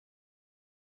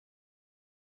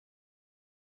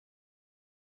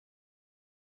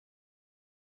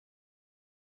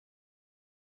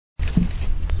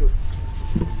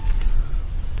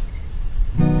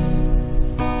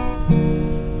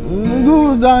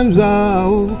times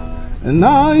out, and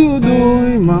now you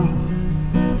doing ma.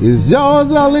 It's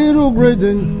just a little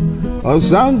greeting, a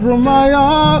sound from my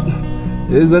heart.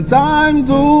 It's the time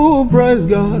to praise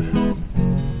God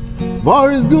for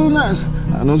His goodness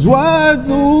and His word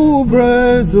to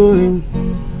pray to Him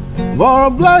for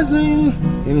a blessing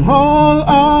in all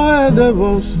our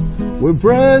endeavors. We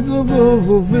pray to be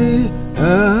fulfilled.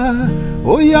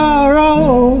 Oh yara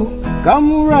oh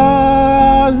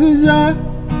kamura zija.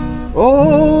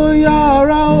 Oh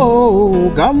yara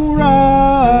oh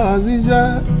kamura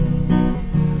zija.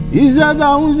 Iza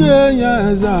daunze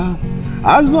nyaza.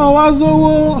 Azo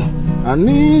wazo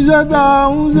aniza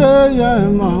daunze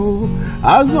yema.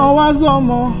 Azo wazo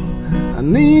mo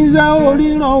aniza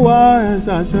olino wa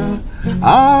esasha.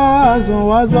 Azo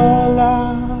wazo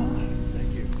la.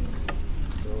 Thank you.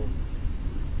 So,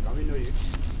 can we know you?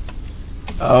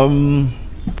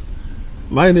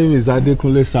 My name is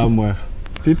Adekunle Samuel.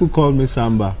 People call me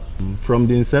Samba. From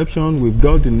the inception, we've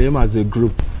got the name as a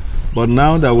group, but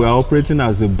now that we're operating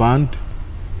as a band,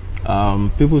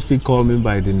 people still call me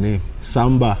by the name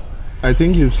Samba. I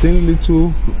think you've seen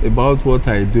little about what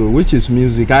I do, which is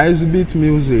music. I exhibit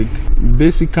music,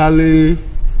 basically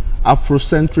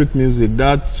Afrocentric music.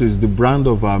 That is the brand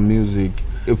of our music,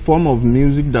 a form of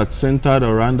music that's centered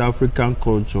around African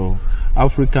culture,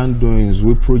 African doings.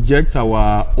 We project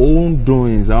our own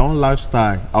doings, our own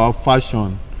lifestyle, our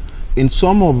fashion. In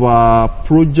some of our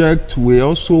projects, we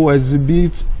also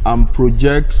exhibit and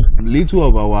project little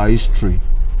of our history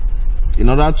in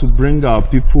order to bring our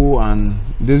people and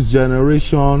this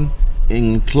generation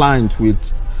inclined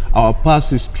with our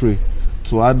past history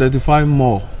to identify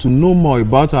more, to know more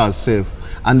about ourselves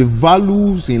and the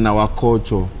values in our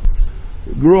culture.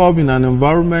 We grew up in an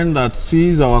environment that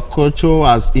sees our culture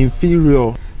as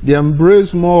inferior. They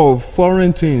embrace more of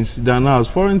foreign things than us.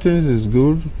 Foreign things is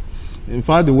good. In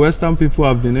fact, the Western people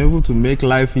have been able to make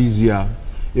life easier.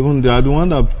 Even they are the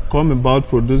ones that come about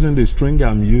producing the string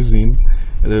I'm using.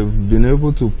 They've been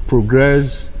able to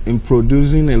progress in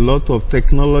producing a lot of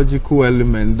technological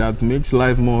elements that makes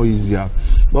life more easier.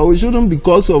 But we shouldn't,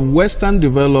 because of Western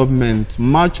development,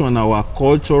 march on our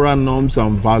cultural norms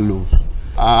and values.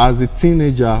 As a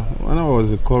teenager, when I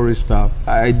was a chorister,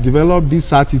 I developed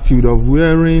this attitude of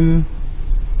wearing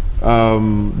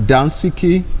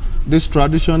dansiki, these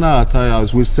traditional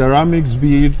attires with ceramics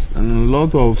beads and a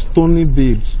lot of stony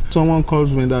beads. Someone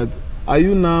calls me that, are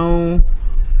you now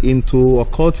into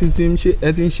occultism?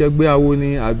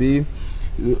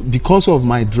 Because of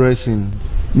my dressing.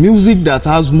 Music that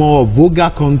has more vulgar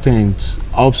content,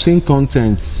 obscene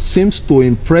content, seems to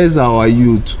impress our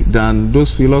youth than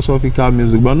those philosophical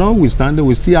music. But notwithstanding,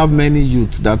 we still have many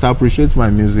youth that appreciate my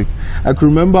music. I can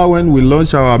remember when we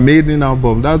launched our maiden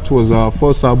album. That was our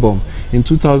first album in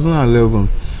 2011.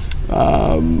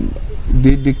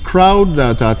 The crowd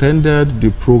that attended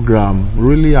the program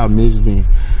really amazed me.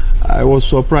 I was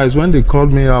surprised when they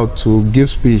called me out to give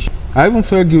speech. I even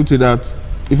felt guilty that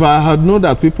if I had known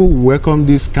that people would welcome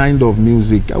this kind of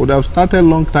music, I would have started a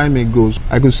long time ago.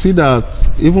 I could see that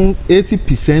even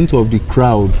 80% of the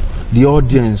crowd, the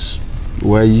audience,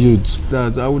 were youth.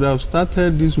 That I would have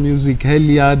started this music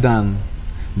earlier than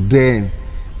then.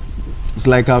 It's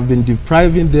like I've been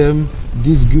depriving them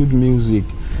this good music.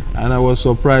 And I was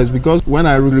surprised because when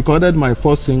I recorded my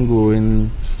first single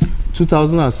in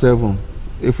 2007,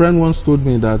 a friend once told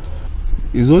me that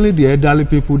it's only the elderly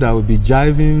people that will be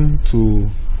jiving to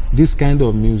this kind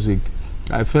of music.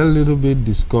 I felt a little bit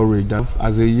discouraged.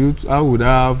 As a youth, I would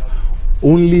have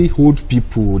only old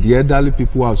people, the elderly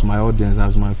people as my audience,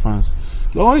 as my fans.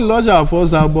 But when we launched our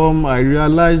first album, I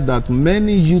realized that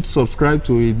many youth subscribe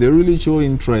to it. They really show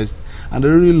interest and they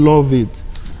really love it.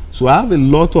 So I have a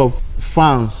lot of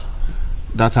fans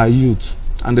that are youth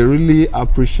and they really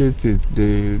appreciate it.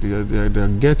 They're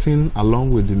getting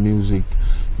along with the music.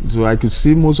 So I could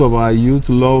see most of our youth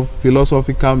love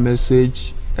philosophical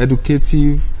message,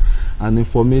 educative and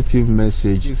informative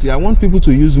message. You see, I want people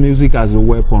to use music as a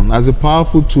weapon, as a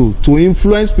powerful tool to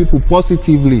influence people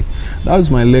positively.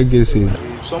 That's my legacy.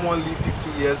 If someone live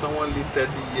 50 years, someone live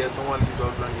 30 years, someone live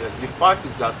 100 years, the fact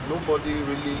is that nobody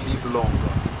really live long.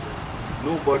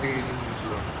 Nobody really lives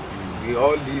long. We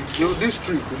all live, this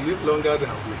tree could live longer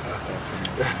than we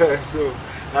have. So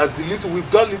as we've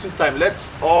got little time, let's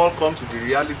all come to the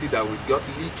reality that we've got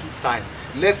little time.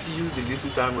 Let's use the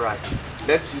little time right.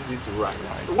 Let's use it right.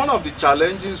 One of the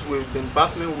challenges we've been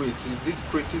battling with is this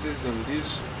criticism,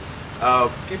 these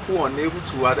people unable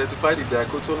to identify the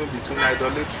dichotomy between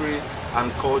idolatry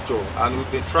and culture. And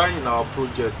we've been trying in our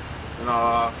projects, in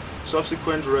our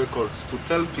subsequent records, to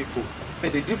tell people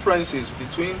the differences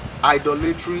between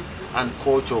idolatry and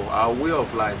culture, our way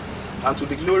of life. And to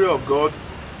the glory of God,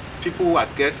 people are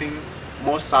getting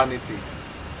more sanity.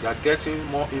 They are getting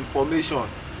more information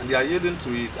and they are yielding to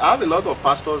it. I have a lot of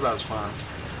pastors as fans.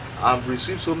 I've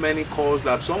received so many calls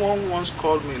that someone once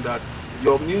called me that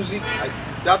your music,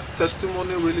 that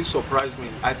testimony really surprised me.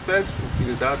 I felt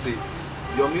fulfilled that day.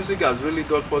 Your music has really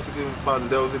got positive impact.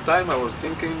 There was a time I was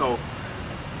thinking of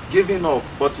giving up,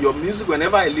 but your music,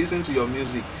 whenever I listen to your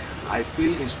music, I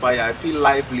feel inspired, I feel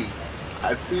lively,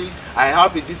 I feel I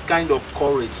have this kind of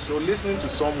courage. So listening to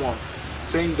someone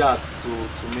saying that to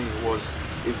me was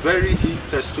a very big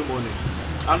testimony.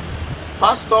 And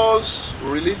pastors,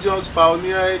 religious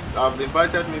pioneers have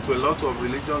invited me to a lot of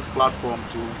religious platforms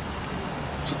to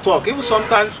talk. Even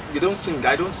sometimes we don't sing,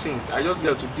 I don't sing, I just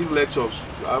get to give lectures.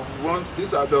 There was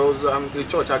the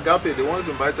church Agape, they once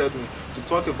invited me to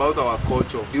talk about our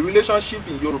culture, the relationship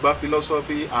in Yoruba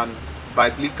philosophy and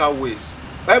biblical ways.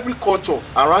 Every culture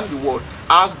around the world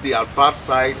has their bad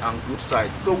side and good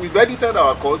side. So we've edited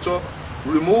our culture,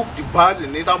 removed the bad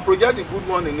in it and project the good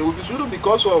one in it. It's really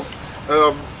because of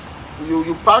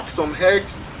you packed some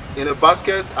eggs in a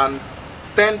basket and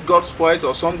 10 got spoiled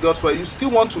or some got spoiled. You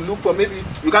still want to look for, maybe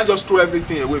you can't just throw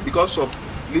everything away because of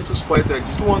little spoiled eggs.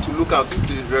 You still want to look out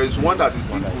if there is one that is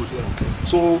still good. Yeah.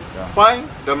 So fine,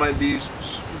 there might be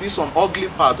some ugly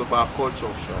part of our culture,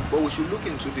 but we should look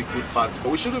into the good part.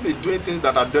 But we shouldn't be doing things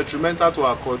that are detrimental to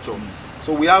our culture.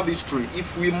 So we have history.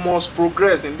 If we must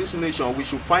progress in this nation, we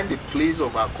should find the place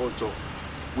of our culture.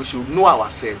 We should know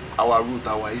ourselves, our root,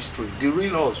 our history, the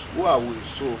real us. Who are we?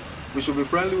 So we should be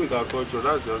friendly with our culture.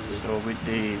 That's just it. So with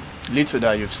the little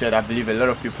that you've said, I believe a lot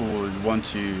of people would want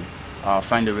to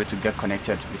find a way to get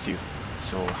connected with you.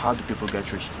 So how do people get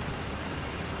reached?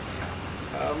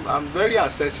 I'm very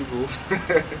accessible.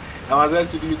 I'm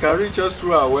accessible. You can reach us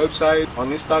through our website, on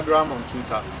Instagram, on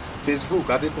Twitter, Facebook,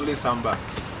 Adekunle Sambar.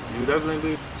 You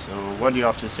definitely. So what do you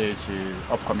have to say to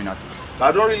upcoming artists?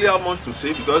 I don't really have much to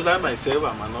say because I myself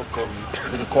am an upcoming.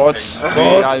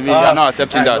 We are not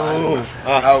accepting that.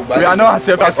 We are not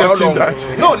accepting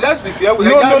that. No, let's be fair. No.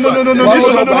 The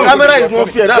camera is not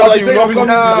fair. That's why you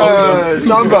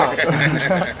Samba.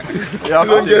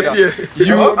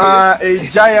 You are a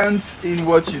giant in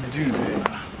what you do.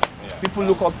 People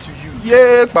look up to you.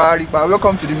 Yeah, Paripa.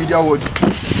 Welcome to the media world.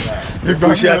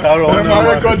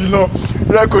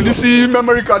 Record you see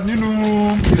memory card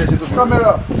nínú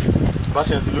camera.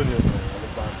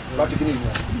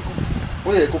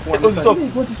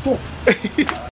 Stop.